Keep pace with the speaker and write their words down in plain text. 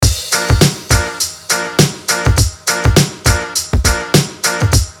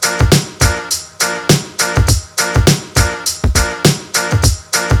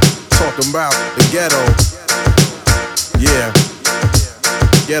about the ghetto. Yeah,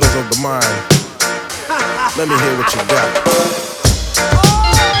 ghettos of the mind. Let me hear what you got.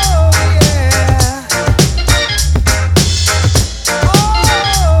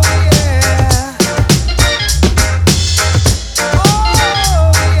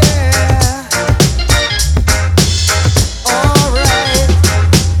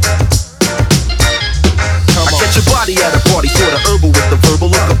 At a party, sorta herbal with the verbal.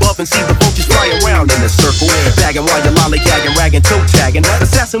 Look above and see the vultures fly around in a circle. Bagging while you're lollygagging, ragging, toe tagging.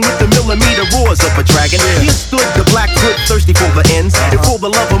 Assassin with the millimeter roars of a dragon. He stood the black hood, thirsty for the ends. And for the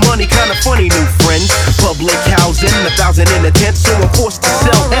love of money, kinda funny new friends. Public housing, 1,000 in a tent. So I'm forced to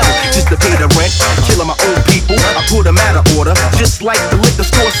sell hell just to pay the rent. Killing my own people, I put them out of order. Just like the liquor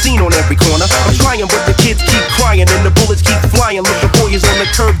store scene on every corner. I'm trying, but the kids keep crying and the bullets keep flying. Look, the boy is on the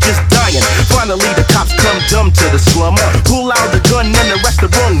curb just dying. Finally the cops come dumb to the slum. Pull out the gun and arrest the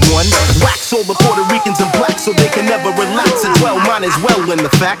wrong one. Wax all the Puerto Ricans and blacks so they can never relax and dwell. Mine as well in the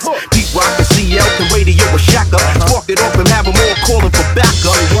facts. Pete Rock and CL can radio a shacker. Spark it off and have them all calling for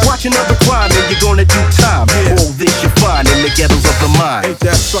backup. Watch another crime and you're gonna do time. All this you find in the ghettos of the mind. Ain't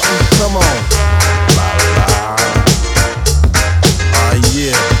that something? Come on. La la.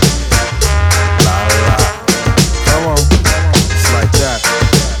 Yeah. La la. Come on. It's like that.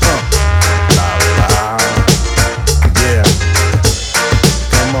 La la. Yeah.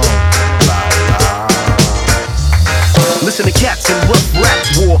 Come on. La la. Listen to cats and rough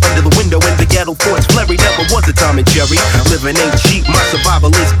rats war under the window in the ghetto forts flurry. Never was a Tom and Jerry. Living ain't cheap, my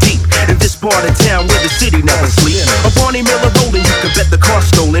survival is deep. In this part of town where the city never sleeps. A Barney Miller rolling, you can bet the car's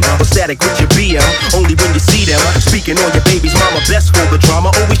stolen. Or static with your BM, only when you see them. Speaking on your baby's mama, best for the drama.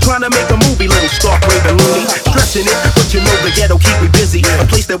 Always trying to make a movie, little Stark Raven Looney. Stressing it, but you know the ghetto keep me busy. A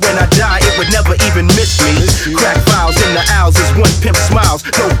place that when I die, it would never even miss me. Crack files in the aisles as one pimp smiles.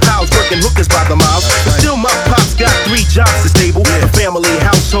 No pals working hookers by the miles. But still my pops got 3 jobs to stable. A family,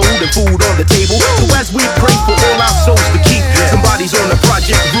 household, and food on the table. So as we pray for all our souls to keep, somebody's on the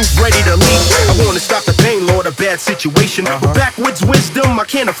project roof ready to leave. I wanna stop the pain, Lord, a bad situation. But backwoods wisdom, I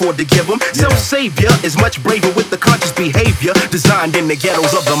can't afford to give them. Self-savior is much braver with the conscious behavior designed in the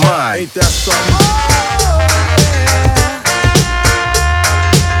ghettos of the mind. Ain't that something?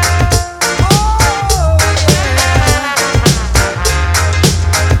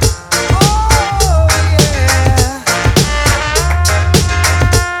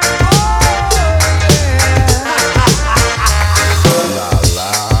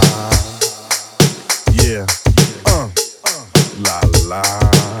 La,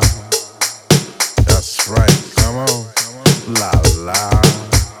 that's right, come on, la la,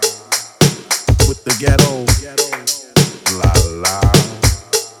 with the ghetto, la la,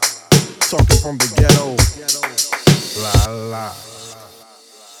 talking from the ghetto, la la.